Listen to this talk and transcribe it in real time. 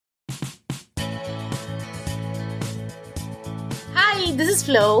Hi, this is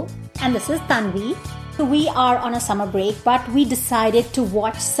Flo. And this is Tanvi. We are on a summer break, but we decided to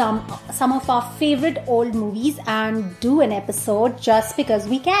watch some of our favorite old movies and do an episode just because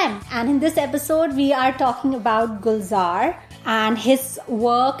we can. And in this episode, we are talking about Gulzar and his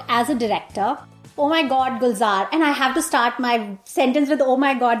work as a director. Oh my God, Gulzar. And I have to start my sentence with oh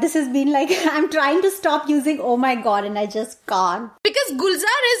my God. This has been like, I'm trying to stop using oh my God and I just can't. Because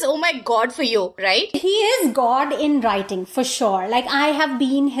Gulzar is oh my God for you, right? He is God in writing, for sure. Like, I have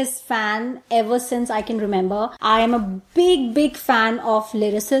been his fan ever since I can remember. I am a big fan of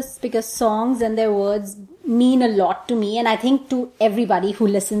lyricists because songs and their words mean a lot to me. And I think to everybody who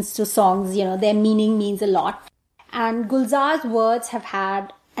listens to songs, their meaning means a lot. And Gulzar's words have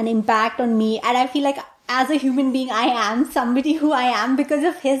had an impact on me, and I feel like as a human being I am somebody who I am because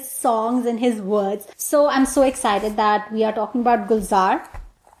of his songs and his words. So I'm so excited that we are talking about Gulzar.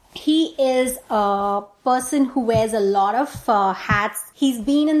 He is a person who wears a lot of hats. He's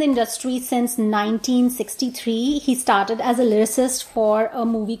been in the industry since 1963. He started as a lyricist for a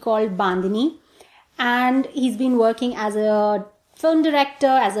movie called Bandhani, and he's been working as a film director,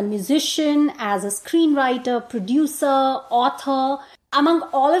 as a musician, as a screenwriter, producer, author. Among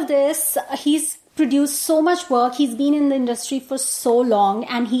all of this, he's produced so much work. He's been in the industry for so long,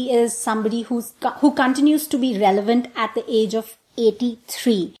 and he is somebody who continues to be relevant at the age of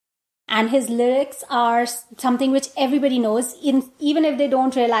 83. And his lyrics are something which everybody knows, even if they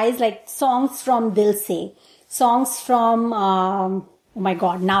don't realize, like songs from Dil Se, songs from, oh my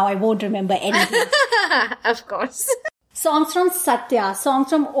God, now I won't remember anything. Of course. Songs from Satya, songs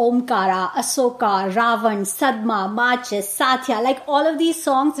from Omkara, Asoka, Ravan, Sadma, Machis, Satya, like all of these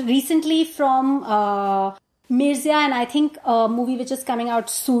songs recently from Mirzya, and I think a movie which is coming out,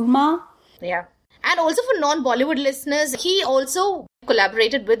 Surma. Yeah. And also for non-Bollywood listeners, he also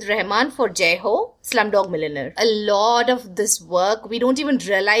collaborated with Rahman for Jai Ho, Slumdog Millionaire. A lot of this work, we don't even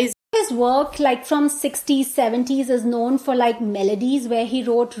realize. His work, like from 60s, 70s, is known for like melodies where he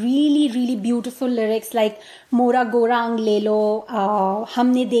wrote really beautiful lyrics like Mora Gorang Lelo,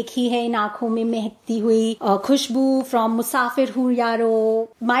 Humne Dekhi Hai in Aankhon Mein Mehkti Hui, Khushbu from Musafir Hu Yaro,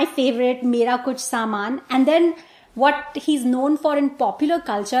 my favorite, Mera Kuch Saman. And then what he's known for in popular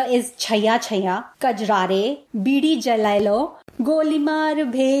culture is Chhaya Chhaya, Kajrare, Bidi Jalailo, Golimar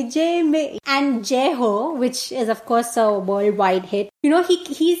Bheje Me, and Jai Ho, which is of course a worldwide hit.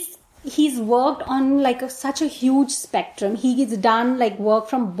 He's worked on like such a huge spectrum. He's done like work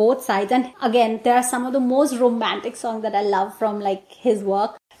from both sides. And again, there are some of the most romantic songs that I love from like his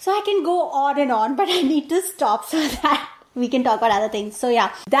work. So I can go on and on, but I need to stop so that we can talk about other things. So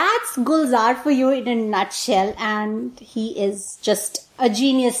yeah, that's Gulzar for you in a nutshell. And he is just a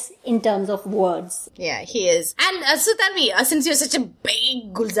genius in terms of words. Yeah, he is. And so Tanvi, since you're such a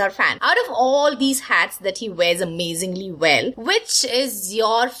big Gulzar fan, out of all these hats that he wears amazingly well, which is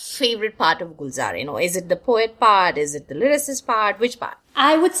your favorite part of Gulzar? Is it the poet part? Is it the lyricist part? Which part?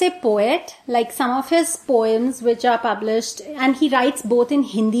 I would say poet, like some of his poems which are published, and he writes both in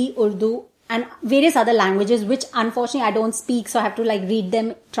Hindi, Urdu, and various other languages, which unfortunately I don't speak, so I have to like read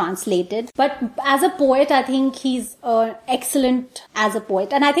them translated. But as a poet, I think he's excellent as a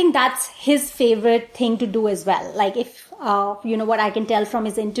poet. And I think that's his favorite thing to do as well. Like if, what I can tell from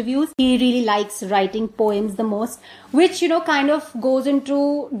his interviews, he really likes writing poems the most, which, kind of goes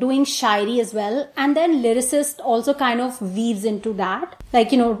into doing shairi as well. And then lyricist also kind of weaves into that.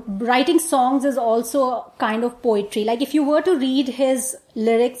 Like, writing songs is also a kind of poetry. Like if you were to read his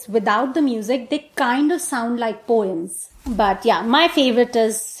lyrics without the music, they kind of sound like poems. But yeah, my favorite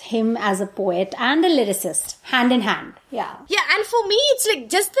is him as a poet and a lyricist, hand in hand. Yeah. Yeah, and for me, it's like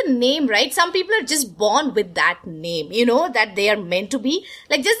just the name, right? Some people are just born with that name, that they are meant to be.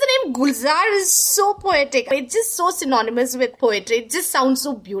 Like just the name Gulzar is so poetic. It's just so synonymous with poetry. It just sounds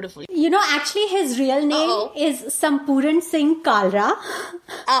so beautiful. Actually his real name is Sampuran Singh Kalra.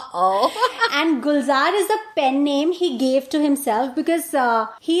 And Gulzar is a pen name he gave to himself because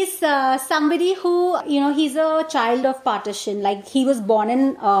he's somebody who, he's a child of partition. Like he was born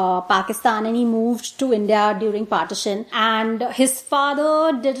in Pakistan and he moved to India during partition. And his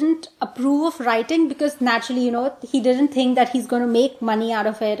father didn't approve of writing because naturally, he didn't think that he's going to make money out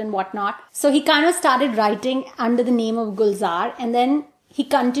of it and whatnot. So he kind of started writing under the name of Gulzar, and then he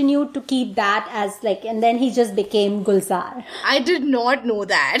continued to keep that as and then he just became Gulzar. I did not know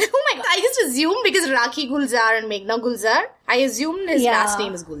that. Oh my God. I just assumed because Rakhi Gulzar and Meghna Gulzar, I assumed his last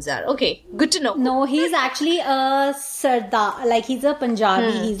name is Gulzar. Okay, good to know. No, he's actually a Sardar. Like he's a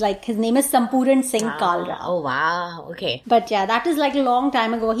Punjabi. He's his name is Sampuran Singh Kalra. Oh wow, okay. But yeah, that is a long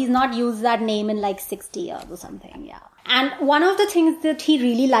time ago. He's not used that name in 60 years or something, yeah. And one of the things that he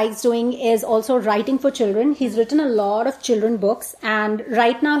really likes doing is also writing for children. He's written a lot of children books, and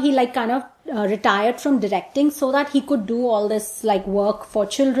right now he like kind of retired from directing so that he could do all this like work for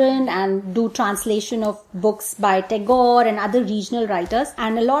children and do translation of books by Tagore and other regional writers.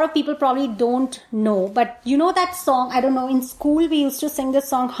 And a lot of people probably don't know, but you know that song, I don't know, in school we used to sing this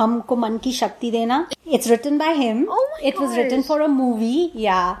song Humko Man Ki Shakti Dena. It's written by him. Oh my It was written gosh. for a movie.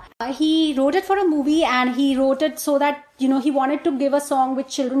 Yeah. He wrote it for a movie, and he wrote it so that, you know, he wanted to give a song which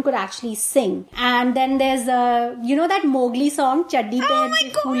children could actually sing. And then there's you know that Mowgli song, Chaddi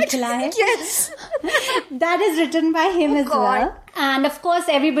Pe Phool Khila Hai? Yes. That is written by him as God. well. And of course,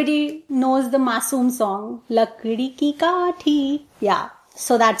 everybody knows the Masoom song, Lakdi Ki Kaathi. Yeah.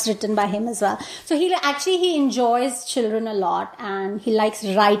 So that's written by him as well. So he enjoys children a lot, and he likes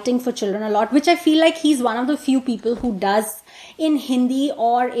writing for children a lot, which I feel like he's one of the few people who does in Hindi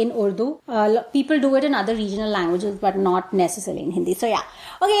or in Urdu. People do it in other regional languages, but not necessarily in Hindi. So yeah.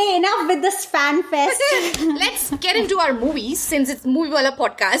 Okay, enough with this fan fest. Let's get into our movies, since it's Movie Wala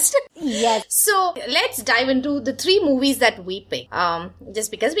podcast. Yes. So let's dive into the 3 movies that we pick.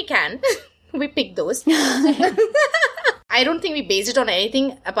 Just because we can. We picked those. I don't think we based it on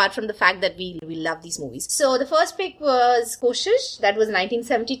anything apart from the fact that we love these movies. So the first pick was Koshish, that was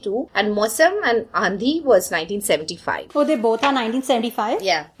 1972, and Mausam and Andhi was 1975. Oh, they both are 1975?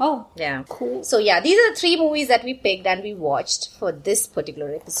 Yeah. Oh. Yeah. Cool. So yeah, these are the 3 movies that we picked and we watched for this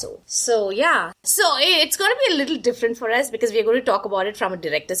particular episode. So yeah. So it's going to be a little different for us because we're going to talk about it from a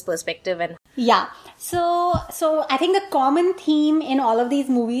director's perspective. And Yeah. So I think the common theme in all of these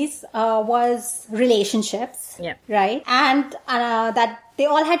movies was relationships. Yeah. Right? And that they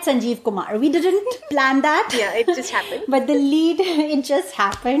all had Sanjeev Kumar. We didn't plan that. yeah, it just happened. But the lead, it just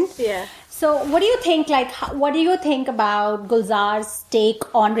happened. Yeah. So what do you think, what do you think about Gulzar's take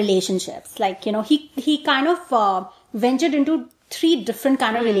on relationships? Like, you know, he kind of ventured into 3 different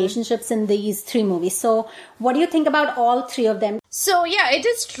kind of relationships in these 3 movies. So what do you think about all 3 of them? So yeah, it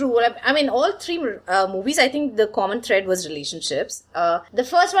is true. I mean, all 3 movies, I think the common thread was relationships. The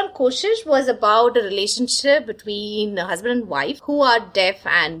first one, Koshish, was about a relationship between a husband and wife who are deaf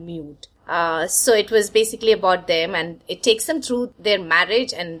and mute. So it was basically about them, and it takes them through their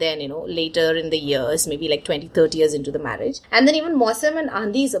marriage, and then, you know, later in the years, maybe like 20, 30 years into the marriage. And then even Mausam and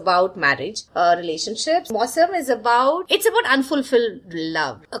Andhi is about marriage, relationships. Mausam is about unfulfilled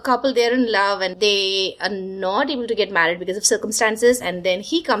love. A couple, they're in love and they are not able to get married because of circumstances, and then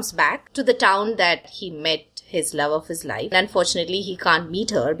he comes back to the town that he met his love of his life. And unfortunately, he can't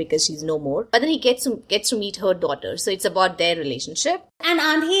meet her because she's no more. But then he gets to meet her daughter. So it's about their relationship. And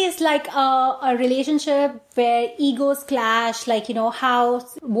Andhi is like a relationship where egos clash, like, you know, how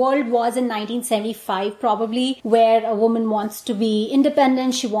world was in 1975 probably, where a woman wants to be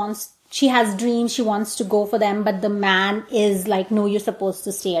independent, she has dreams, she wants to go for them, but the man is like, no, you're supposed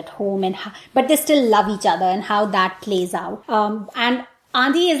to stay at home, but they still love each other, and how that plays out. And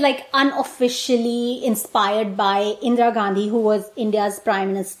Andhi is like unofficially inspired by Indira Gandhi, who was India's Prime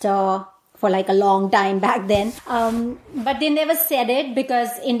Minister for like a long time back then. But they never said it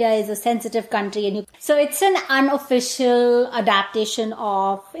because India is a sensitive country. So it's an unofficial adaptation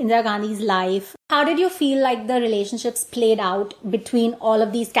of Indira Gandhi's life. How did you feel like the relationships played out between all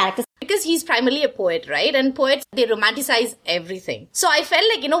of these characters? Because he's primarily a poet, right? And poets, they romanticize everything. So I felt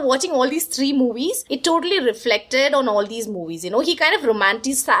like, you know, watching all these 3 movies, it totally reflected on all these movies. You know, he kind of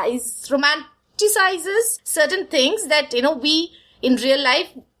romanticizes certain things that, you know, we in real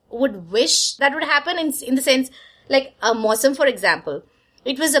life would wish that would happen, in the sense, like Mausam, for example.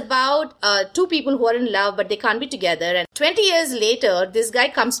 It was about 2 people who are in love, but they can't be together. And 20 years later, this guy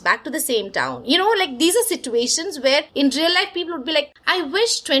comes back to the same town. You know, like, these are situations where in real life people would be like, I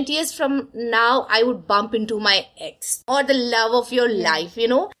wish 20 years from now I would bump into my ex or the love of your life, you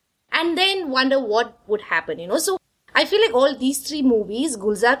know, and then wonder what would happen, you know. So I feel like all these 3 movies,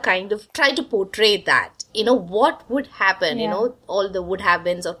 Gulzar kind of tried to portray that, you know, what would happen, you know, all the would have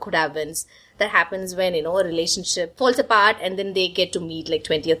beens or could have beens that happens when, you know, a relationship falls apart and then they get to meet like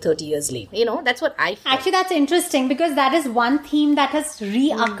 20 or 30 years later. You know, that's what I feel. Actually, that's interesting because that is one theme that has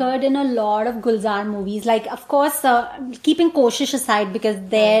reoccurred in a lot of Gulzar movies. Like, of course, keeping Koshish aside because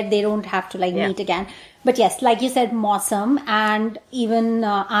there they don't have to like meet again. But yes, like you said, Mausam and even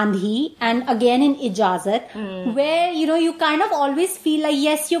Andhi, and again in Ijazat, where, you know, you kind of always feel like,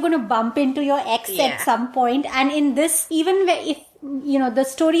 yes, you're going to bump into your ex at some point. And in this, even where if, you know, the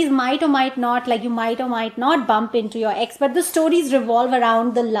stories might or might not, like you might or might not bump into your ex, but the stories revolve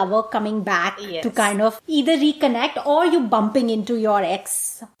around the lover coming back to kind of either reconnect or you bumping into your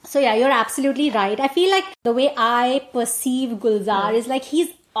ex. So yeah, you're absolutely right. I feel like the way I perceive Gulzar is like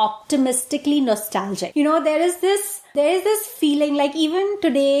he's optimistically nostalgic. You know, there is this there is this feeling like even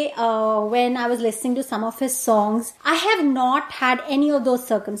today when I was listening to some of his songs, I have not had any of those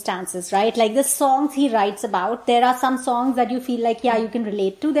circumstances, right? Like the songs he writes about, there are some songs that you feel like, yeah, you can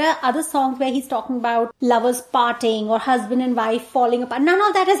relate to. There are other songs where he's talking about lovers parting or husband and wife falling apart. None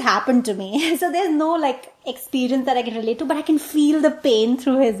of that has happened to me. So there's no like experience that I can relate to, but I can feel the pain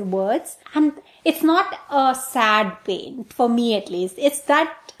through his words. And it's not a sad pain, for me at least. It's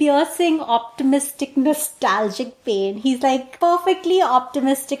that piercing, optimistic, nostalgic pain. He's like perfectly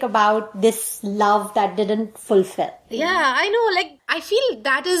optimistic about this love that didn't fulfill. Yeah, I know. Like, I feel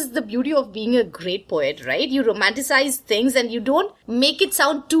that is the beauty of being a great poet, right? You romanticize things and you don't make it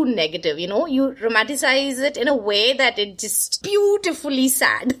sound too negative, you know? You romanticize it in a way that it's just beautifully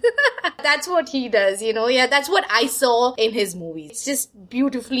sad. That's what he does, you know? Yeah, that's what I saw in his movies. It's just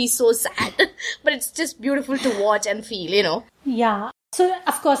beautifully so sad, but it's just beautiful to watch and feel, you know? Yeah. So,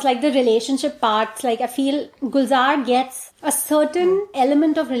 of course, like the relationship parts, like I feel Gulzar gets a certain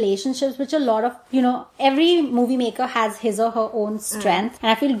element of relationships which a lot of, you know, every movie maker has his or her own strength.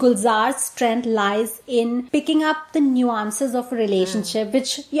 And I feel Gulzar's strength lies in picking up the nuances of a relationship,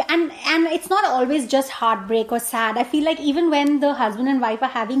 which, yeah, and it's not always just heartbreak or sad. I feel like even when the husband and wife are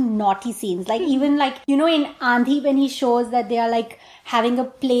having naughty scenes, like even like, you know, in Andhi when he shows that they are like having a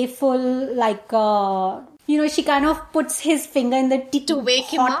playful, like, you know, she kind of puts his finger in the tea to wake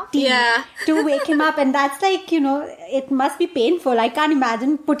him up. Tea, yeah. To wake him up. And that's like, you know, it must be painful. I can't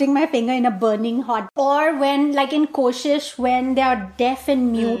imagine putting my finger in a burning hot. Or when, like in Koshish, when they are deaf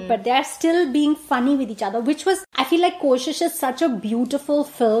and mute, but they're still being funny with each other, which was, I feel like Koshish is such a beautiful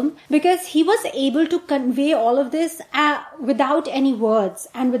film because he was able to convey all of this without any words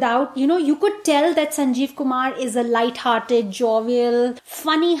and without, you know, you could tell that Sanjeev Kumar is a light-hearted, jovial,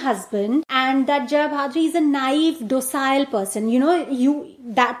 funny husband and that Jaya Bhadri is a naive, docile person. You know,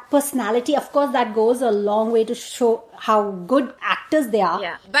 that personality, of course, that goes a long way to show how good actors they are.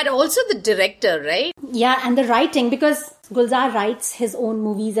 Yeah, but also the director, right? Yeah, and the writing, because Gulzar writes his own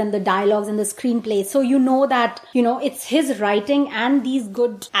movies and the dialogues and the screenplay. So you know that, you know, it's his writing and these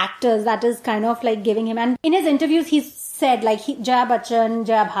good actors that is kind of like giving him. And in his interviews, he's said like Jaya Bachchan,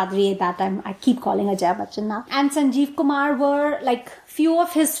 Jaya Bhadri, that time I keep calling her Jaya Bachchan now, and Sanjeev Kumar were like few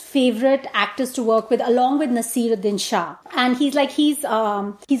of his favorite actors to work with, along with Nasiruddin Shah. And he's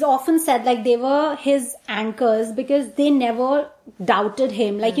often said like they were his anchors because they never doubted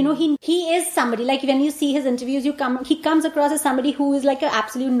him. Like, you know, he is somebody, like when you see his interviews, he comes across as somebody who is like an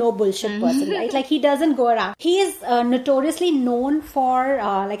absolute no bullshit person, right? Like he doesn't go around. He is notoriously known for,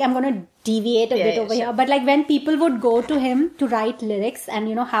 like I'm going to deviate a bit over here, but like when people would go to him to write lyrics and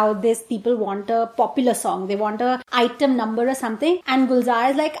you know how these people want a popular song, they want a item number or something, and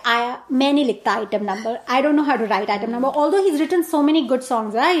Gulzar is like, main nahi likhta item number, I don't know how to write item number, although he's written so many good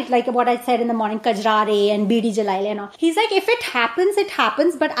songs, right? Like what I said in the morning, Kajrare and Bidi Jalaile and all. He's like, if it happens, it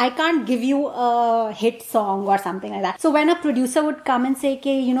happens, but I can't give you a hit song or something like that. So when a producer would come and say,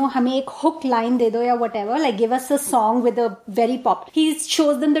 okay, you know, hame ek hook line de do ya whatever, like give us a song with a very pop, he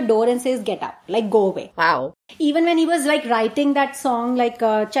shows them the door and says, get up, like go away. Wow. Even when he was like writing that song like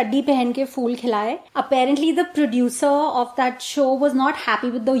Chaddi Pehen Ke Phool Khilaye, apparently the producer of that show was not happy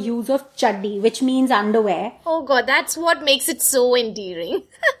with the use of chaddi, which means underwear. Oh god, that's what makes it so endearing.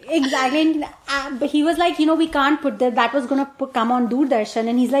 Exactly. But he was like, you know, we can't put that was going to come on Doordarshan,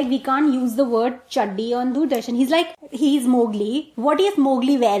 and he's like, we can't use the word chaddi on Doordarshan. He's like, he's Mowgli. What is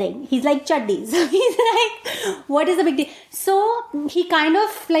Mowgli wearing? He's like chaddi. So he's like, what is the big deal? So he kind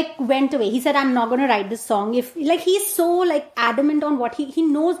of like went away. He said, I'm not going to write this song. If like he's so like adamant on what he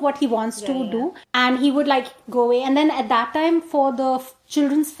knows what he wants to do, and he would like go away. And then at that time for the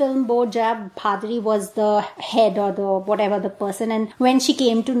Children's Film Board, Jaya Bhadri was the head or the whatever the person, and when she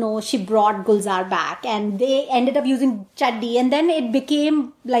came to know, she brought Gulzar back and they ended up using chaddi, and then it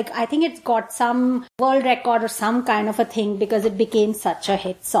became like, I think it's got some world record or some kind of a thing because it became such a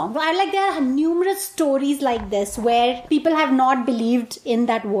hit song. I like there are numerous stories like this where people have not believed in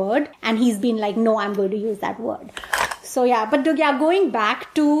that word and he's been like, no, I'm going to use that word. So yeah, but yeah, going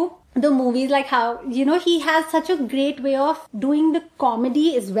back to the movies, like how, you know, he has such a great way of doing the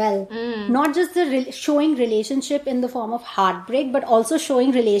comedy as well. Not just the showing relationship in the form of heartbreak, but also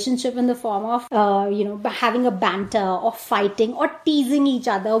showing relationship in the form of, you know, having a banter or fighting or teasing each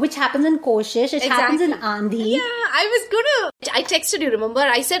other, which happens in Koshish. It happens in Andhi. Yeah, I texted you, remember?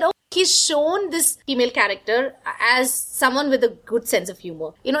 I said, oh, he's shown this female character as someone with a good sense of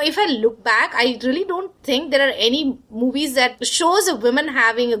humor. You know, if I look back, I really don't think there are any movies that shows a woman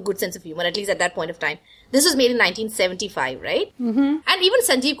having a good sense of humor, at least at that point of time. This was made in 1975, right? Mm-hmm. And even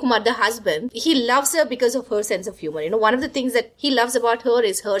Sanjeev Kumar, the husband, he loves her because of her sense of humor. One of the things that he loves about her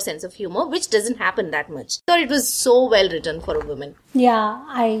is her sense of humor, which doesn't happen that much. So it was so well written for a woman. Yeah,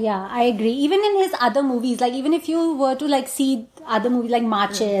 I agree. Even in his other movies, like even if you were to like see other movies like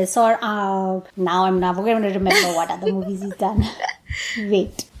Marches or now I'm never going to remember what other movies he's done.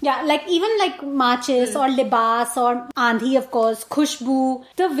 Wait. Yeah, like even like Marches or Libas or Andhi, of course, Khushbu,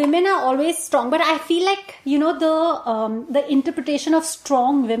 the women are always strong. But I feel like, the interpretation of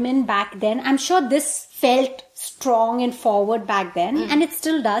strong women back then, I'm sure this felt strong and forward back then, and it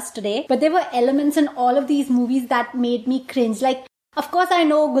still does today. But there were elements in all of these movies that made me cringe. Like, of course, I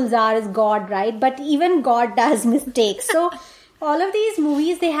know Gulzar is God, right? But even God does mistakes. So all of these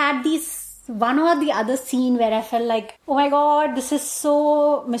movies, they had these one or the other scene where I felt like, oh my God, this is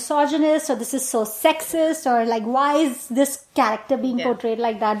so misogynist, or this is so sexist, or like, why is this character being portrayed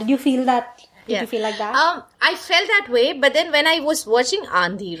like that? Did you feel that? Did you feel like that? I felt that way, but then when I was watching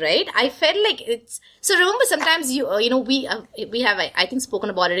Andhi, right, I felt like it's... So remember, sometimes we have, I think, spoken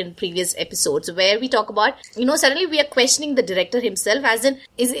about it in previous episodes where we talk about, suddenly we are questioning the director himself, as in,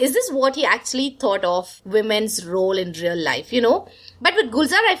 is this what he actually thought of women's role in real life, But with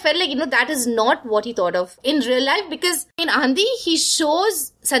Gulzar, I felt like, that is not what he thought of in real life, because in Andhi, he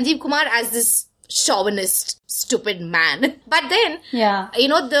shows Sanjeev Kumar as this chauvinist, stupid man. But then,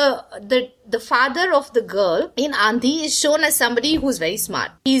 the father of the girl in Andhi is shown as somebody who's very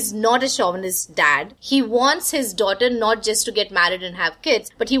smart. He's not a chauvinist dad. He wants his daughter not just to get married and have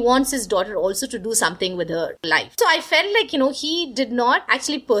kids, but he wants his daughter also to do something with her life. So I felt like, he did not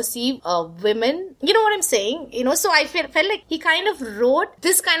actually perceive women, you know what I'm saying? So I felt like he kind of wrote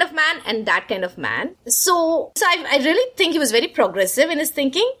this kind of man and that kind of man. So I really think he was very progressive in his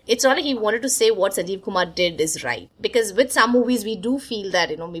thinking. It's not like he wanted to say what Sanjeev Kumar did is right. Because with some movies, we do feel that,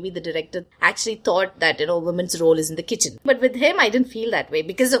 maybe the director actually thought that, women's role is in the kitchen. But with him, I didn't feel that way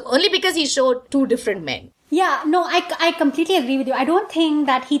because he showed two different men. Yeah, no, I completely agree with you. I don't think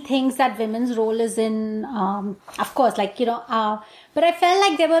that he thinks that women's role is in, of course, like, but I felt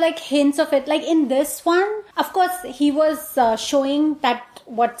like there were like hints of it. Like in this one, of course, he was showing that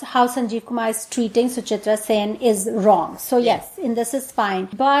how Sanjeev Kumar is treating Suchitra Sen is wrong. So yes, in this is fine.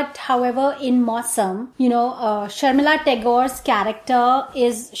 But however, in Mausam, Sharmila Tagore's character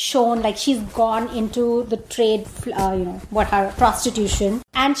is shown like she's gone into the trade, her prostitution.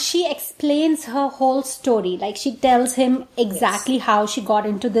 And she explains her whole story. Like she tells him exactly how she got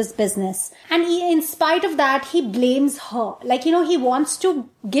into this business. And in spite of that, he blames her. Like, he wants to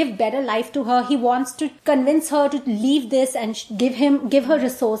give better life to her. He wants to convince her to leave this and give her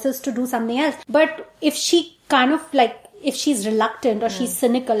resources to do something else. But if she if she's reluctant or she's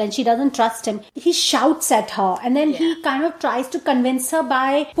cynical and she doesn't trust him, he shouts at her. And then he kind of tries to convince her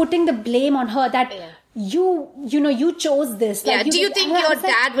by putting the blame on her that you chose this. Like, do you think your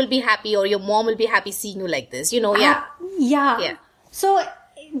dad will be happy or your mom will be happy seeing you like this? Yeah. So,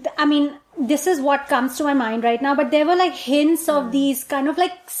 I mean, this is what comes to my mind right now, but there were like hints of these kind of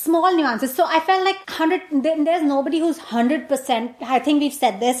like small nuances. So I felt like there's nobody who's 100%. I think we've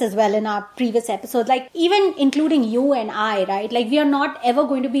said this as well in our previous episodes, like even including you and I, right? Like we are not ever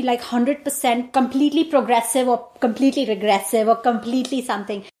going to be like 100% completely progressive or completely regressive or completely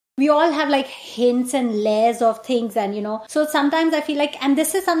something. We all have like hints and layers of things, and so sometimes I feel like, and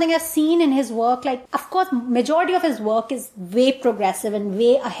this is something I've seen in his work, like of course majority of his work is way progressive and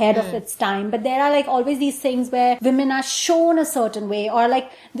way ahead of its time, but there are like always these things where women are shown a certain way, or like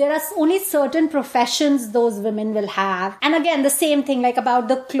there are only certain professions those women will have. And again, the same thing like about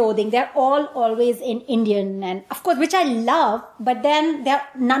the clothing, they're all always in Indian, and of course, which I love, but then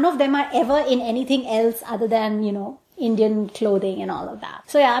none of them are ever in anything else other than Indian clothing and all of that.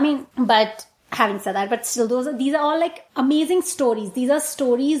 So yeah, I mean, but having said that, but still these are all like amazing stories. These are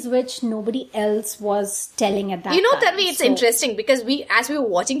stories which nobody else was telling at that time. Tanvi, it's interesting because as we were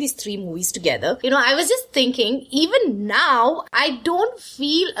watching these three movies together, I was just thinking, even now, I don't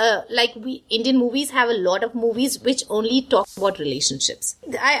feel like Indian movies have a lot of movies which only talk about relationships.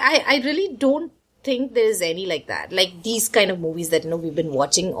 I really don't think there is any like that, like these kind of movies that we've been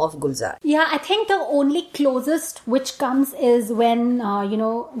watching of Gulzar. Yeah, I think the only closest which comes is when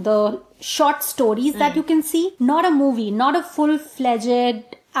the short stories that you can see, not a movie, not a full-fledged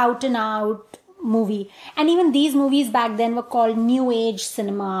out and out movie. And even these movies back then were called new age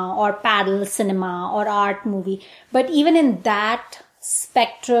cinema or paddle cinema or art movie, but even in that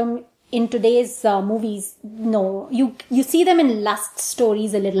spectrum in today's movies, no, you see them in Lust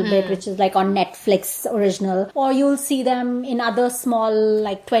Stories a little bit, which is like on Netflix original, or you'll see them in other small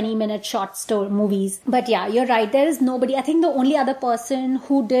like 20-minute short story movies. But yeah, you're right. There is nobody. I think the only other person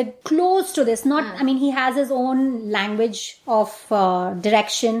who did close to this, not, I mean, he has his own language of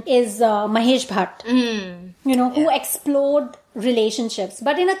direction, is Mahesh Bhatt. Who explored relationships,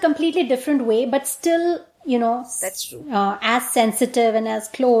 but in a completely different way, but still, that's true. As sensitive and as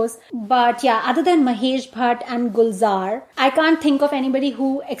close. But yeah, other than Mahesh Bhatt and Gulzar, I can't think of anybody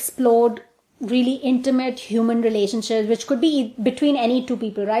who explored really intimate human relationships, which could be between any two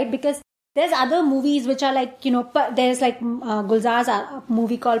people, right? Because there's other movies which are like, there's like Gulzar's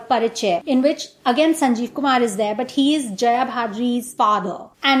movie called Parichay, in which again Sanjeev Kumar is there, but he is Jaya Bhadri's father.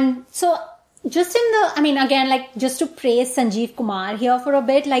 And so just just to praise Sanjeev Kumar here for a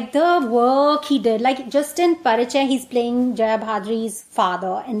bit, like the work he did, like just in Parichay, he's playing Jaya Bhadri's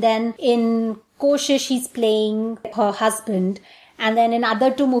father. And then in Koshish, he's playing her husband. And then in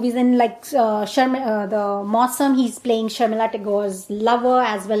other two movies, in like the Mausam, he's playing Sharmila Tagore's lover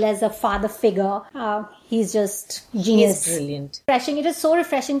as well as a father figure. He's just genius. He's brilliant. Refreshing. It is so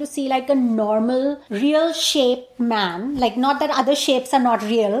refreshing to see like a normal, real shape man. Like not that other shapes are not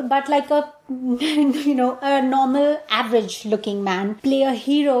real, but like a normal, average looking man play a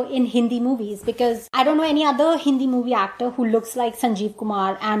hero in Hindi movies. Because I don't know any other Hindi movie actor who looks like Sanjeev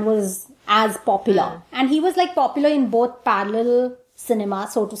Kumar and was as popular. And he was like popular in both parallel cinema,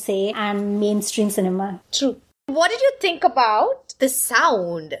 so to say, and mainstream cinema. True. What did you think about the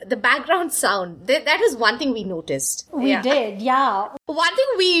sound, the background sound? That was one thing we noticed. We did, yeah. One thing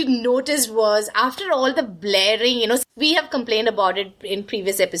we noticed was after all the blaring, we have complained about it in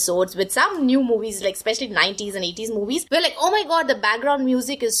previous episodes with some new movies, like especially 90s and 80s movies. We're like, oh my god, the background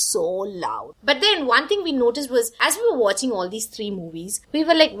music is so loud. But then one thing we noticed was as we were watching all these three movies, we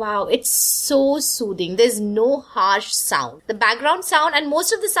were like, wow, it's so soothing. There's no harsh sound. The background sound and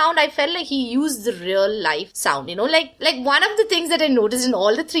most of the sound, I felt like he used the real life sound, like one of the things that I noticed in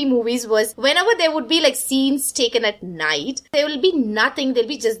all the three movies was whenever there would be like scenes taken at night, there will be nothing. There'll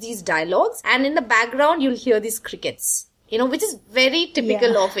be just these dialogues. And in the background, you'll hear these crickets. Which is very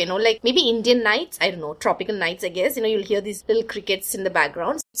typical of, like maybe Indian nights, I don't know, tropical nights, I guess. You'll hear these little crickets in the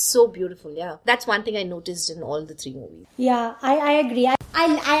background. It's so beautiful, yeah. That's one thing I noticed in all the three movies. Yeah, I agree. I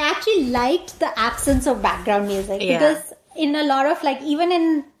actually liked the absence of background music because in a lot of like, even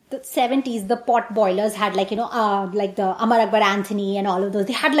in the 70s, the pot boilers had like, like the Amar Akbar Anthony and all of those.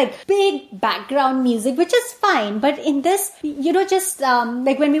 They had like big background music, which is fine. But in this, just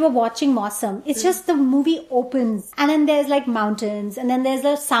like when we were watching Mausam, it's just the movie opens and then there's like mountains and then there's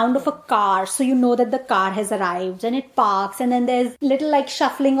the sound of a car. So you know that the car has arrived and it parks, and then there's little like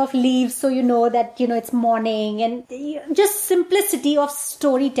shuffling of leaves. So you know that, it's morning, and just simplicity of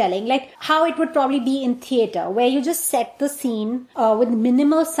storytelling, like how it would probably be in theater, where you just set the scene with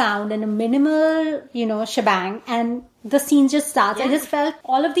minimal sound and a minimal, shebang, and the scene just starts. I just felt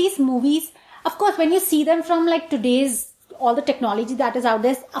all of these movies, of course, when you see them from like today's, all the technology that is out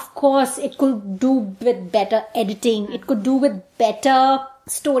there, of course, it could do with better editing. It could do with better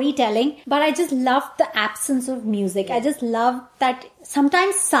storytelling. But I just loved the absence of music. I just loved that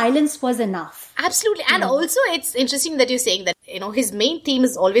sometimes silence was enough. Absolutely. And also it's interesting that you're saying that, his main theme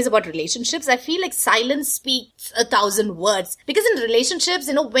is always about relationships. I feel like silence speaks 1,000 words. Because in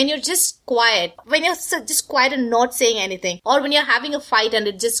relationships, when you're just quiet, when you're just quiet and not saying anything, or when you're having a fight and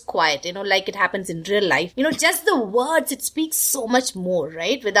it's just quiet, like it happens in real life, just the words, it speaks so much more,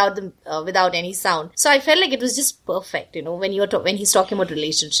 right? Without any sound. So I felt like it was just perfect, when he's talking about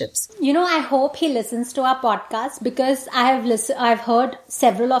relationships. I hope he listens to our podcast, because I've heard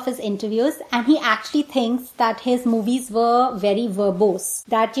several of his interviews, and he actually thinks that his movies were very verbose,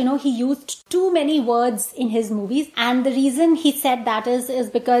 that he used too many words in his movies. And the reason he said that is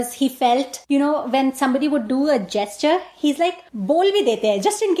because he felt, when somebody would do a gesture, he's like, bol bhi dete hai,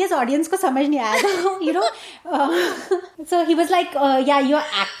 just in case audience ko samajh nahi aayega. So he was like, you're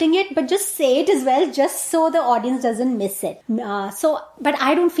acting it, but just say it as well, just so the audience doesn't miss it. But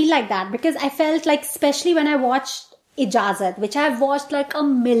I don't feel like that, because I felt like, especially when I watched Ijazat, which I've watched like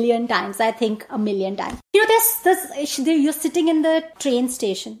 1,000,000 times, I think 1,000,000 times. You're sitting in the train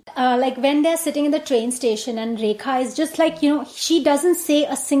station. Like when they're sitting in the train station and Rekha is just like, she doesn't say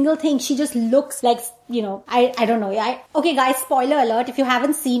a single thing. She just looks like I don't know. Okay, guys, spoiler alert. If you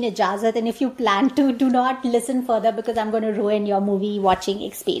haven't seen Ijazat and if you plan to, do not listen further because I'm going to ruin your movie watching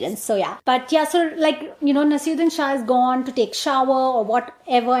experience. So yeah. But yeah, so like, Naseeruddin Shah is gone to take shower or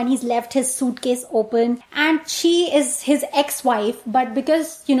whatever, and he's left his suitcase open, and she is his ex-wife, but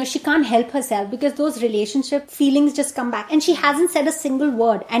because, she can't help herself because those relationship feelings just come back, and she hasn't said a single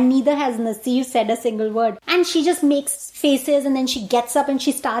word, and neither has Naseer said a single word, and she just makes faces, and then she gets up and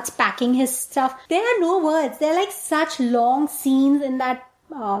she starts packing his stuff. There are no words. There are like such long scenes in that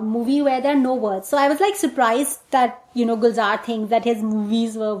movie where there are no words. So I was like surprised that, Gulzar thinks that his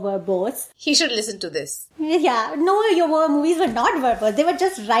movies were verbose. He should listen to this. Yeah. No, your movies were not verbose. They were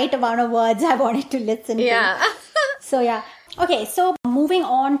just right amount of words I wanted to listen to. Yeah. So yeah. Okay, so moving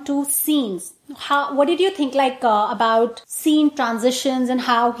on to scenes. What did you think about scene transitions and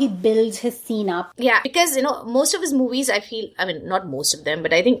how he builds his scene up? Yeah, because, most of his movies, not most of them,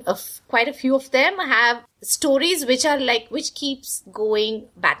 but I think quite a few of them have stories which keeps going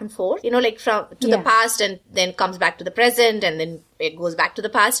back and forth, from the past and then comes back to the present and then it goes back to the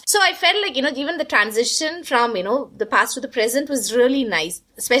past. So I felt like, even the transition from, the past to the present was really nice.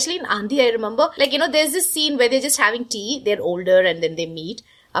 Especially in Andhi, I remember, there's this scene where they're just having tea, they're older and then they meet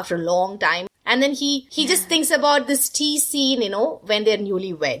after a long time. And then he just thinks about this tea scene, when they're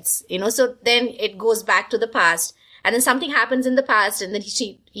newlyweds, so then it goes back to the past. And then something happens in the past and then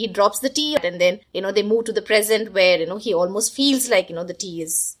he drops the tea and then, they move to the present where, he almost feels like, the tea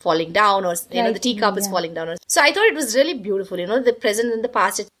is falling down or, the teacup is falling down. So I thought it was really beautiful, the present and the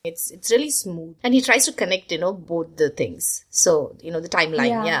past, it's really smooth. And he tries to connect, both the things. So, the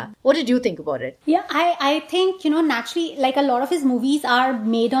timeline. Yeah. What did you think about it? Yeah, I think, naturally, like a lot of his movies are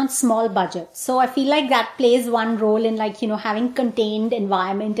made on small budgets. So I feel like that plays one role in having contained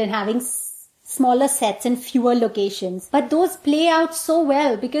environment and having smaller sets and fewer locations. But those play out so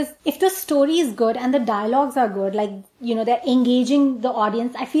well because if the story is good and the dialogues are good, they're engaging the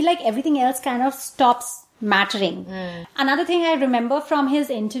audience, I feel like everything else kind of stops mattering. Another thing I remember from his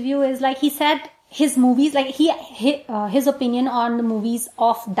interview is he said his movies, his opinion on the movies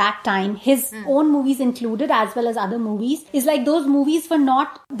of that time, his own movies included as well as other movies, is those movies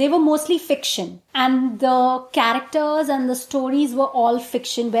they were mostly fiction. And the characters and the stories were all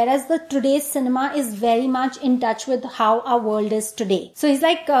fiction, whereas today's cinema is very much in touch with how our world is today. So he's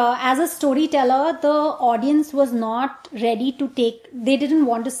as a storyteller, the audience was not ready to they didn't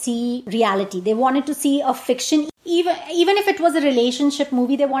want to see reality. They wanted to see a fiction. Even if it was a relationship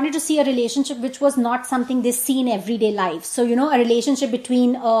movie, they wanted to see a relationship which was not something they see in everyday life. So, a relationship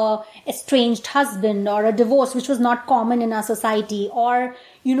between a estranged husband or a divorce, which was not common in our society, or,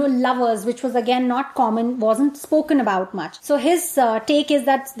 lovers, which was again not common, wasn't spoken about much. So his take is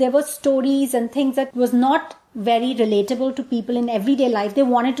that there were stories and things that was not very relatable to people in everyday life. They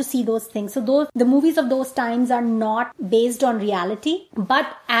wanted to see those things. So the movies of those times are not based on reality, but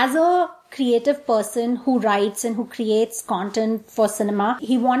as a creative person who writes and who creates content for cinema,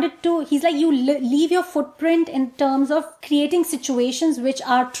 he's you leave your footprint in terms of creating situations which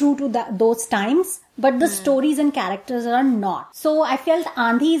are true to those times, but the stories and characters are not. So I felt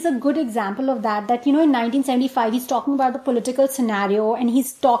Andhi is a good example of that, in 1975, he's talking about the political scenario and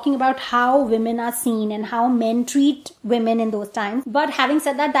he's talking about how women are seen and how men treat women in those times. But having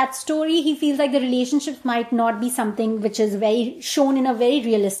said that story, he feels like the relationships might not be something which is shown in a very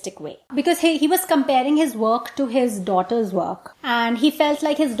realistic way. Because he was comparing his work to his daughter's work. And he felt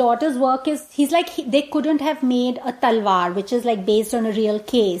like his daughter's work they couldn't have made a Talwar, which is based on a real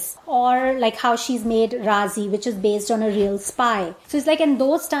case. Or how she's made Razi, which is based on a real spy. So it's in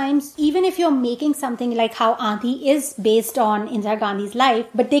those times, even if you're making something like how Andhi is based on Indira Gandhi's life,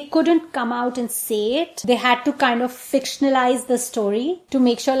 but they couldn't come out and say it. They had to kind of fictionalize the story to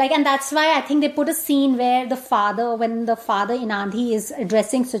make sure and that's why I think they put a scene where when the father in Andhi is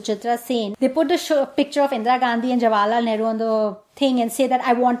addressing Suchitra Sen, they put a picture of Indira Gandhi and Jawaharlal Nehru on the thing and say that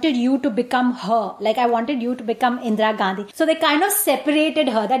I wanted you to become her. I wanted you to become Indira Gandhi. So they kind of separated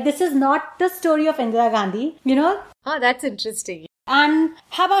her, that this is not the story of Indira Gandhi, Oh, that's interesting. And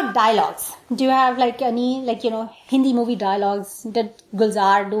how about dialogues? Do you have any Hindi movie dialogues? Did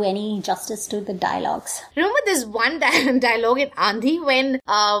Gulzar do any justice to the dialogues? Remember this one dialogue in Andhi when,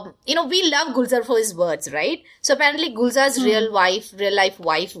 we love Gulzar for his words, right? So apparently Gulzar's real life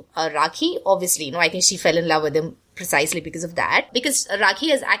wife, Rakhi, obviously, I think she fell in love with him precisely because of that. Because Rakhi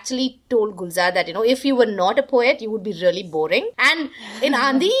has actually told Gulzar that, if you were not a poet, you would be really boring. And in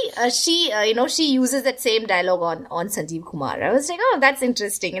Andhi, she uses that same dialogue on Sanjeev Kumar. I was like, oh, that's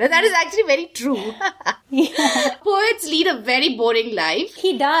interesting. That is actually very true. Yeah. Poets lead a very boring life.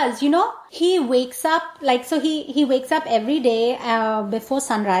 He does, he wakes up, he wakes up every day before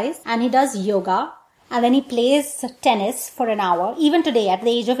sunrise and he does yoga. and then he plays tennis for an hour, even today at the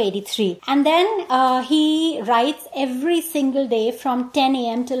age of 83. And then he writes every single day from 10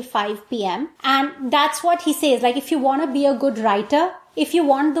 a.m. till 5 p.m. And that's what he says. Like, if you want to be a good writer, if you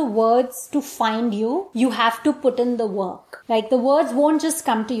want the words to find you, you have to put in the work. Like, the words won't just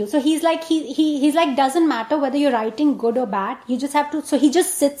come to you. So he's like, he's like, doesn't matter whether you're writing good or bad. You just have to, so he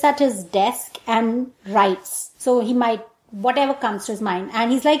just sits at his desk and writes. So he might, whatever comes to his mind. And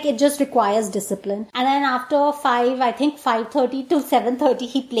he's like, it just requires discipline. And then after 5:30 to 7:30,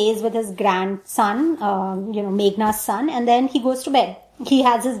 he plays with his grandson, Meghna's son. And then he goes to bed. He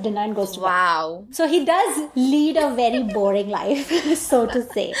has his dinner and goes to bed. Wow. So he does lead a very boring life, so to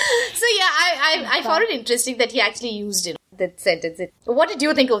say. So yeah, I found it interesting that he actually used that sentence. What did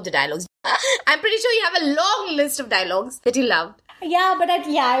you think of the dialogues? I'm pretty sure you have a long list of dialogues that you loved. Yeah, but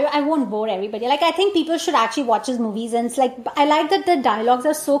I won't bore everybody. Like, I think people should actually watch his movies, and it's like, I like that the dialogues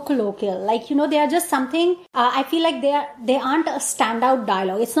are so colloquial. Like, they are just something, I feel like they aren't a standout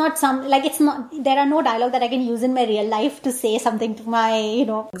dialogue. It's not there are no dialogue that I can use in my real life to say something to my,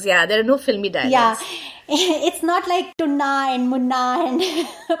 Yeah, there are no filmy dialogues. Yeah. It's not like Tunna and Munna and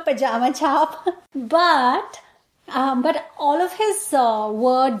Pajama Chop. But all of his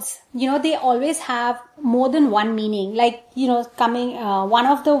words, they always have more than one meaning. Like, one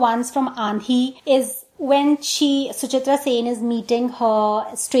of the ones from Andhi is when Suchitra Sen is meeting her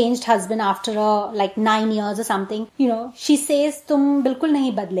estranged husband after 9 years or something, she says, "Tum bilkul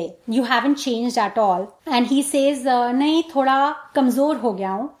nahi badle. You haven't changed at all." And he says, "Nahi, thoda kamzor ho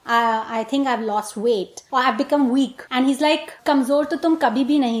gaya hu. I think I've lost weight or I've become weak." And he's like, "Kamzor to tum kabhi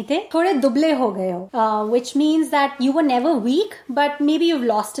bhi nahi the. Thode duble ho gaye ho." Which means that you were never weak, but maybe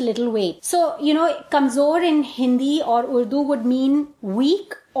you've lost a little weight. So, kamzor in Hindi or Urdu would mean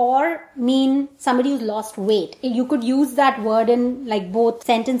weak or mean somebody who's lost weight. You could use that word in both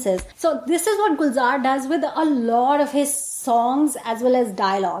sentences. So this is what Gulzar does with a lot of his songs as well as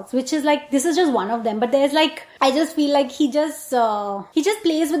dialogues, which is this is just one of them. But there's I just feel like he just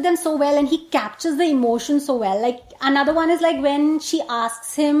plays with them so well, and he captures the emotion so well. Another one is when she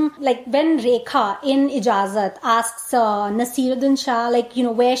asks him, when Rekha in Ijazat asks Nasiruddin Shah,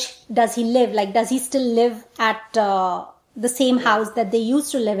 where does he live? Does he still live at the same house that they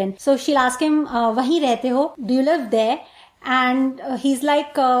used to live in? So she'll ask him, "Wahi rehte ho? Do you live there?" And he's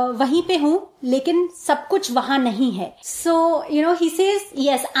like, "Wahi pe hu, lekin sab kuch wahan nahi hai." So, he says,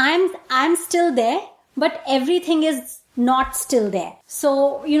 "Yes, I'm still there, but everything is not still there." So,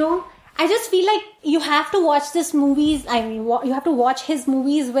 I just feel like you have to watch this movies. I mean, you have to watch his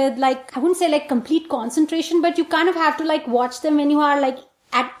movies with I wouldn't say complete concentration, but you kind of have to watch them when you are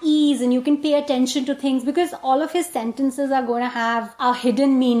at ease and you can pay attention to things, because all of his sentences are going to have a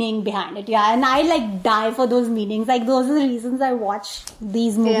hidden meaning behind it. Yeah, and I die for those meanings. Those are the reasons I watch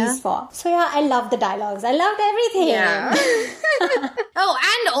these movies for. So yeah, I love the dialogues. I loved everything. Yeah. Oh,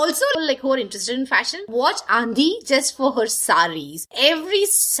 and also who are interested in fashion, watch Andhi just for her saris. Every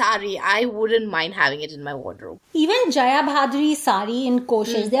sari, I wouldn't mind having it in my wardrobe. Even Jaya Bhadri's sari in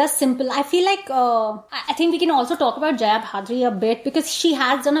Koshish, they are simple. I feel I think we can also talk about Jaya Bhadri a bit, because she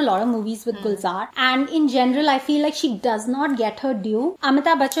has done a lot of movies with Gulzar, and in general I feel like she does not get her due.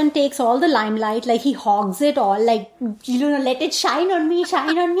 Amitabh Bachchan takes all the limelight, he hogs it all, let it shine on me,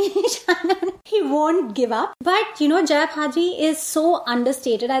 shine on me, shine on me. He won't give up. But Jaya Bhadri is so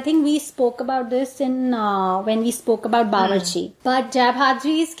understated. I think we spoke about this in when we spoke about Bawarchi. But Jaya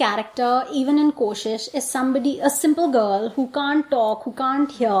Bhadri's character, even in Koshish, is a simple girl who can't talk, who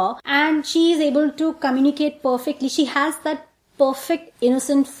can't hear, and she is able to communicate perfectly. She has that perfect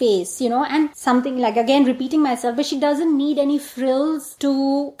innocent face, and something again repeating myself, but she doesn't need any frills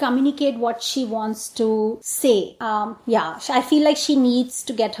to communicate what she wants to say. I feel like she needs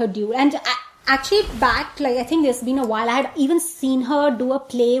to get her due. And actually back, I think it's been a while, I had even seen her do a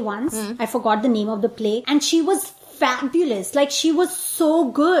play once. I forgot the name of the play, and she was fabulous. She was so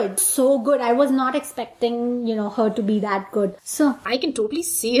good. I was not expecting, her to be that good. So I can totally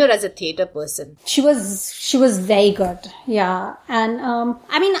see her as a theatre person. She was very good. Yeah. And,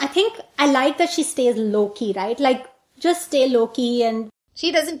 I think I like that she stays low-key, right? Just stay low-key, and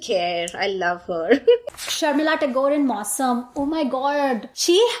she doesn't care. I love her. Sharmila Tagore in Mausam. Oh my god.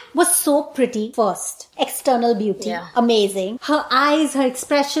 She was so pretty first. External beauty. Yeah. Amazing. Her eyes, her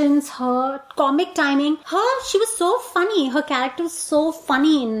expressions, her comic timing. She was so funny. Her character was so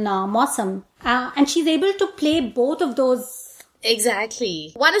funny in Mausam. And she's able to play both of those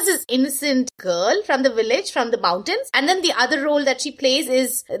Exactly. One is this innocent girl from the village, from the mountains. And then the other role that she plays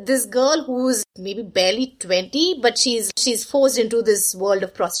is this girl who's maybe barely 20, but she's forced into this world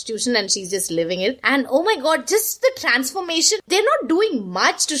of prostitution and she's just living it. And oh my God, just the transformation. They're not doing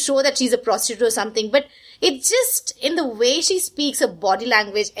much to show that she's a prostitute or something, but it's just in the way she speaks, her body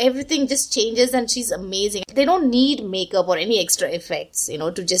language, everything just changes and she's amazing. They don't need makeup or any extra effects,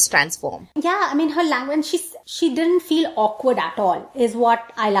 to just transform. Yeah, I mean, her language, she didn't feel awkward at all, is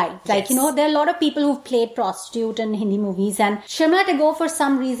what I like. Like, Yes. there are a lot of people who've played prostitute in Hindi movies, and Sharmila Tagore, for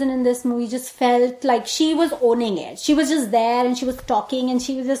some reason in this movie, just felt like she was owning it. She was just there and she was talking and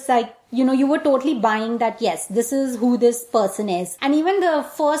she was just like, you were totally buying that, yes, this is who this person is. And even the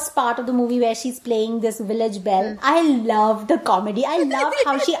first part of the movie where she's playing this village belle, I love the comedy. I love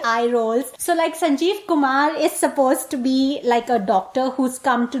how she eye rolls. So like Sanjeev Kumar is supposed to be like a doctor who's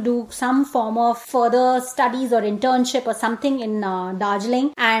come to do some form of further studies or internship or something in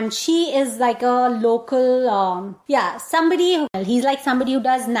Darjeeling. And she is like a local, he's like somebody who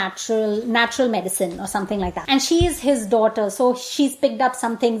does natural medicine or something like that. And she is his daughter. So she's picked up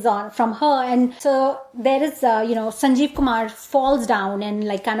some things from her, and so there is Sanjeev Kumar falls down and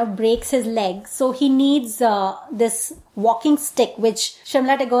like kind of breaks his leg, so he needs this walking stick which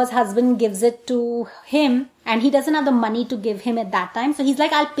Sharmila Tagore's husband gives it to him, and he doesn't have the money to give him at that time, so he's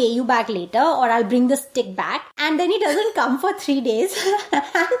like, I'll pay you back later or I'll bring the stick back. And then he doesn't come for 3 days and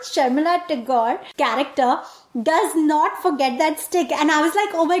Sharmila Tagore character does not forget that stick, and I was like,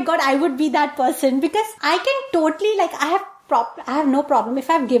 oh my God, I would be that person, because I can totally I have no problem. If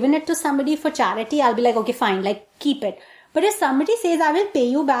I've given it to somebody for charity, I'll be like, okay, fine, like keep it. But if somebody says, I will pay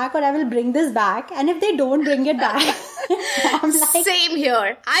you back or I will bring this back, and if they don't bring it back, I'm like... Same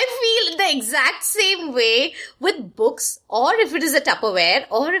here. I feel the exact same way with books, or if it is a Tupperware,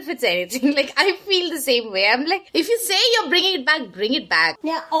 or if it's anything. Like, I feel the same way. I'm like, if you say you're bringing it back, bring it back.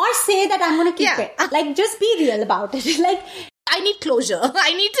 Yeah, or say that I'm going to keep it. Like, just be real about it. Like, I need closure.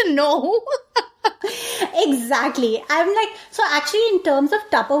 I need to know. Exactly. I'm like, so actually in terms of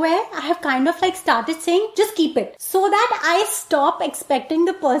Tupperware, I have kind of like started saying, just keep it. So that I stop expecting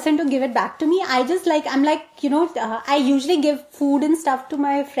the person to give it back to me. I just like, I'm like, I usually give food and stuff to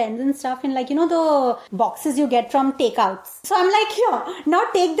my friends and stuff in like, the boxes you get from takeouts. So I'm like, here, now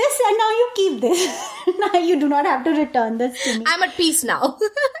take this and now you keep this. Now you do not have to return this to me. I'm at peace now.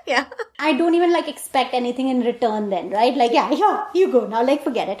 Yeah. I don't even like expect anything in return then, right? Like, yeah, here, you go. Now like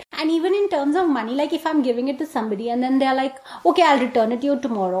forget it. And even in terms of money, like if I'm giving it to somebody and then they're like, okay, I'll return it to you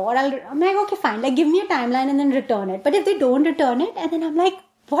tomorrow. Or I'm like, okay, fine. Like give me a timeline and then return it. But if they don't return it, and then I'm like,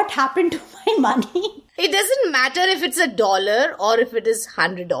 what happened to my money? It doesn't matter if it's $1 or if it is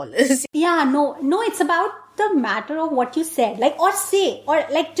 $100. Yeah, no, it's about the matter of what you said. Like, or say, or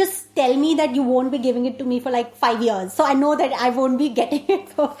like just tell me that you won't be giving it to me for like 5 years. So I know that I won't be getting it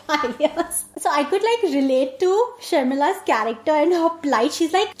for 5 years. So I could like relate to Sharmila's character and her plight.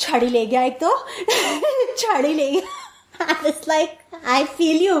 She's like, chhadi le gaya ek to. Chhadi le gaya. I was like, I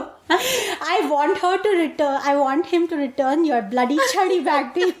feel you. I want her to return. I want him to return your bloody chhadi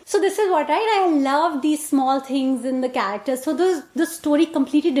back to you. So this is what, right? I love these small things in the characters. So the story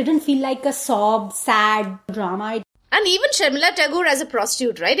completely didn't feel like a sob, sad drama. And even Sharmila Tagore as a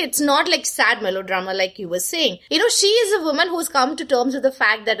prostitute, right? It's not like sad melodrama like you were saying. She is a woman who's come to terms with the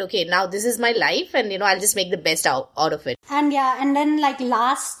fact that, okay, now this is my life and, I'll just make the best out of it. And yeah, and then like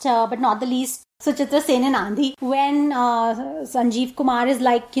last but not the least, Suchitra Sen in Andhi, when Sanjeev Kumar is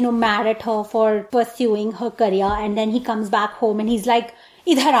like, mad at her for pursuing her career, and then he comes back home and he's like,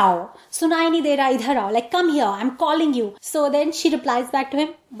 idhar aao, sunai nahi de raha, idhar aao, like come here, I'm calling you. So then she replies back to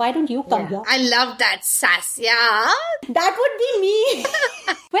him, why don't you come here? I love that sass, yeah. That would be me.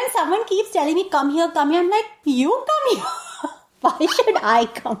 When someone keeps telling me, come here, I'm like, you come here. Why should I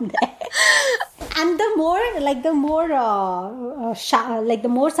come there? And the more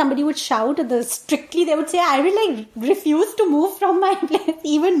somebody would shout, the strictly they would say, I will like refuse to move from my place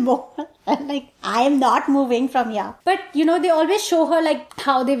even more. And like, I am not moving from here. But they always show her like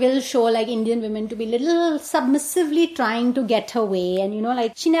how they will show like Indian women to be little submissively trying to get her way. And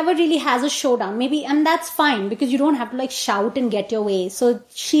like she never really has a showdown. Maybe, and that's fine because you don't have to like shout and get your way. So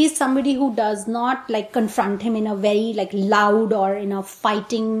she's somebody who does not like confront him in a very like loud or in a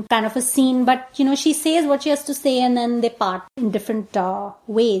fighting kind of a scene. But she says what she has to say and then they part in different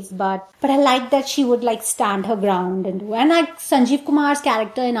ways. But I like that she would like stand her ground and like Sanjeev Kumar's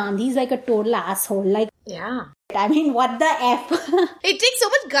character in Andhi is like a total asshole. Like, yeah. I mean, what the F? It takes so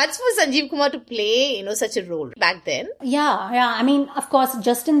much guts for Sanjeev Kumar to play, such a role back then. Yeah. I mean, of course,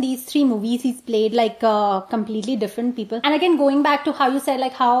 just in these 3 movies, he's played like completely different people. And again, going back to how you said,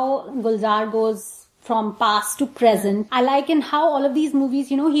 like how Gulzar goes from past to present. I like in how all of these movies,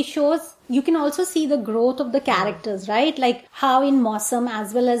 he shows, you can also see the growth of the characters, right? Like how in Mausam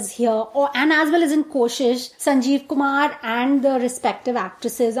as well as here, and as well as in Koshish, Sanjeev Kumar and the respective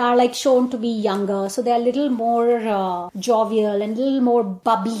actresses are like shown to be younger. So they're a little more jovial and a little more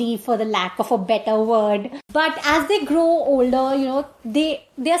bubbly, for the lack of a better word. But as they grow older, they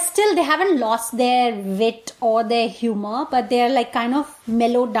haven't lost their wit or their humor, but they're like kind of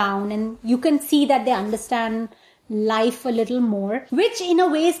mellowed down, and you can see that they understand life a little more, which in a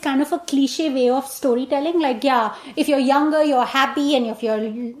way is kind of a cliche way of storytelling. Like, yeah, if you're younger, you're happy, and if you're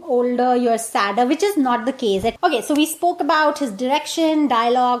older, you're sadder, which is not the case. Okay, so we spoke about his direction,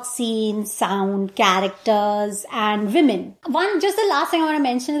 dialogue, scenes, sound, characters, and women. Just the last thing I want to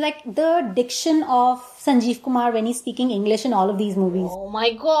mention is like the diction of Sanjeev Kumar when he's speaking English in all of these movies. Oh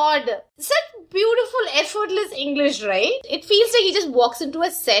my god. Such beautiful, effortless English, right? It feels like he just walks into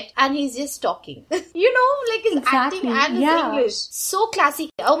a set and he's just talking. Like his acting and his English. So classic.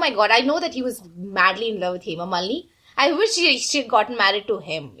 Oh my god, I know that he was madly in love with Hema Malini. I wish she had gotten married to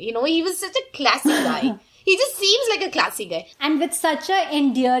him. He was such a classic guy. He just seems like a classy guy. And with such an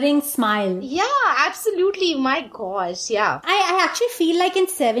endearing smile. Yeah, absolutely. My gosh, yeah. I actually feel like in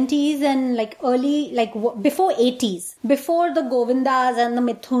 70s and like early, like before 80s, before the Govindas and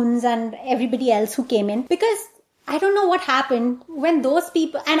the Mithuns and everybody else who came in, because I don't know what happened when those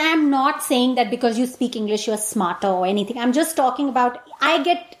people, and I'm not saying that because you speak English you're smarter or anything. I'm just talking about,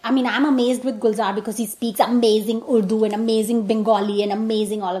 I'm amazed with Gulzar because he speaks amazing Urdu and amazing Bengali and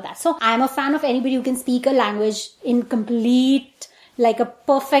amazing all of that. So I'm a fan of anybody who can speak a language in complete, like a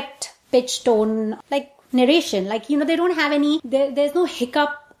perfect pitch tone, like narration. Like, they don't have there's no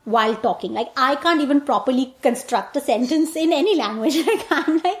hiccup while talking. Like, I can't even properly construct a sentence in any language.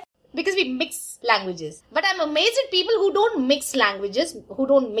 Because we mix languages. But I'm amazed at people who don't mix languages, who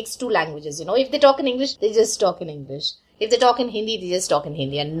don't mix two languages. If they talk in English, they just talk in English. If they talk in Hindi, they just talk in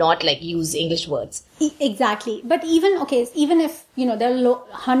Hindi and not like use English words. Exactly. But even if, there are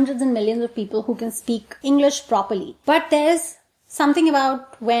hundreds and millions of people who can speak English properly, but there's something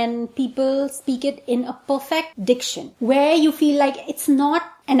about when people speak it in a perfect diction, where you feel like it's not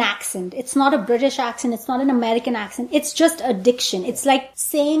an accent, it's not a British accent, it's not an American accent, it's just a diction. It's like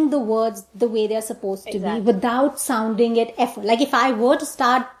saying the words the way they're supposed to be without sounding it effort. Like if I were to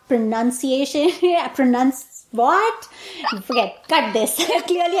start what? Forget. Cut this.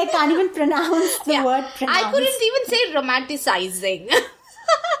 Clearly I can't even pronounce the word pronounce. I couldn't even say romanticizing.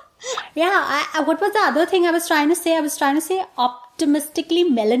 Yeah, what was the other thing I was trying to say? I was trying to say optimistically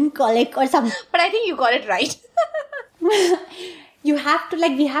melancholic or something. But I think you got it right. We have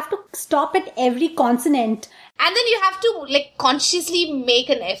to stop at every consonant. And then you have to consciously make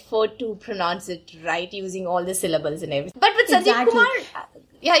an effort to pronounce it right using all the syllables and everything. But with Sanjeev Kumar,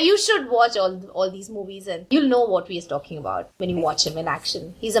 yeah, you should watch all these movies and you'll know what we are talking about when you watch him in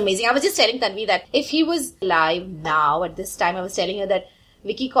action. He's amazing. I was just telling Tanvi that if he was alive now at this time, I was telling her that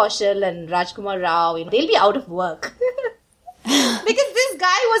Vicky Kaushal and Rajkumar Rao, they'll be out of work. Because this guy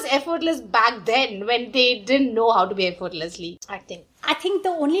was effortless back then when they didn't know how to be effortlessly acting. I think the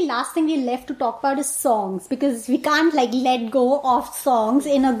only last thing we left to talk about is songs, because we can't let go of songs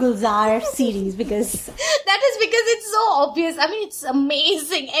in a Gulzar series because... That is because it's so obvious. It's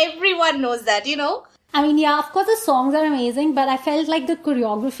amazing. Everyone knows that, yeah, of course the songs are amazing, but I felt like the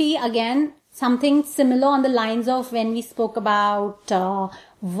choreography, again, something similar on the lines of when we spoke about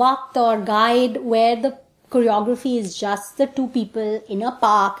Waqt or Guide, where the choreography is just the two people in a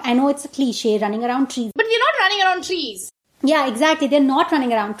park. I know it's a cliche, running around trees. But we're not running around trees. Yeah, exactly. They're not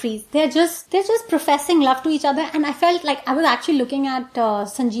running around trees. They're just professing love to each other. And I felt like I was actually looking at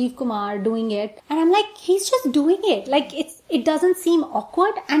Sanjeev Kumar doing it. And I'm like, he's just doing it. It doesn't seem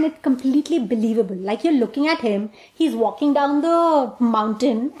awkward and it's completely believable. Like you're looking at him, he's walking down the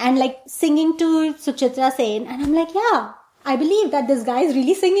mountain and singing to Suchitra Sen. And I'm like, yeah, I believe that this guy is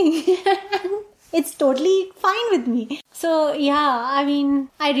really singing. It's totally fine with me. So yeah, I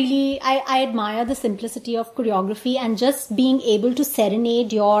admire the simplicity of choreography and just being able to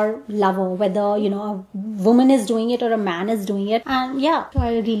serenade your lover, whether, a woman is doing it or a man is doing it. And yeah,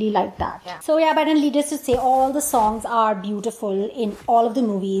 I really like that. Yeah. So yeah, but needless to say, all the songs are beautiful in all of the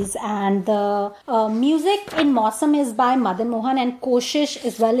movies. And the music in Mausam is by Madan Mohan and Koshish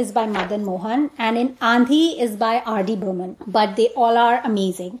as well is by Madan Mohan. And in Andhi is by R.D. Burman. But they all are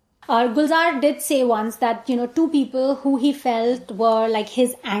amazing. Gulzar did say once that, two people who he felt were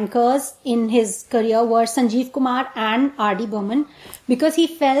his anchors in his career were Sanjeev Kumar and R.D. Burman, because he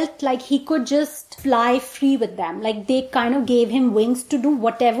felt like he could just fly free with them. They kind of gave him wings to do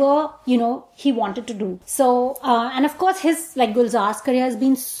whatever, he wanted to do. So, and of course his, like, Gulzar's career has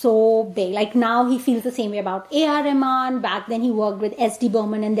been so big. Like, now he feels the same way about A.R. Rahman. Back then he worked with S.D.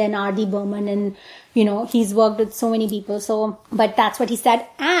 Burman and then R.D. Burman, and, you know, he's worked with so many people. So, but that's what he said.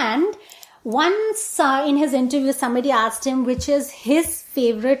 And once in his interview, somebody asked him which is his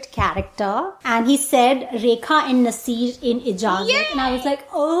favorite character, and he said Rekha and Nasir in Ijazat. Yay! And I was like,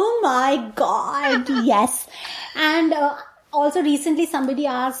 oh my god, yes. And also recently somebody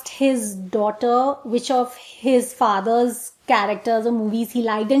asked his daughter which of his father's characters or movies he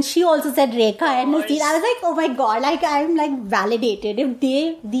liked, and she also said Rekha and Nasir. I was like, oh my god, like, I'm like validated if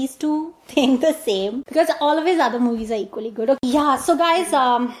these two think the same, because all of his other movies are equally good. Okay. Yeah, so guys,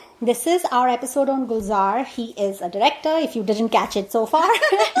 this is our episode on Gulzar. He is a director, if you didn't catch it so far.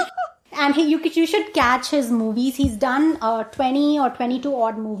 And you should catch his movies. He's done 20 or 22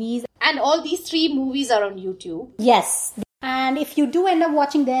 odd movies. And all these 3 movies are on YouTube. Yes. And if you do end up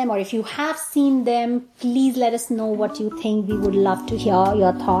watching them, or if you have seen them, please let us know what you think. We would love to hear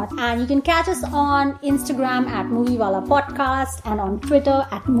your thoughts. And you can catch us on Instagram at Moviewala Podcast and on Twitter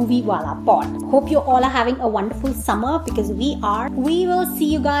at Moviewala Pod. Hope you all are having a wonderful summer, because we are. We will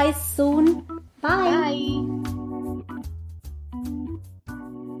see you guys soon. Bye. Bye.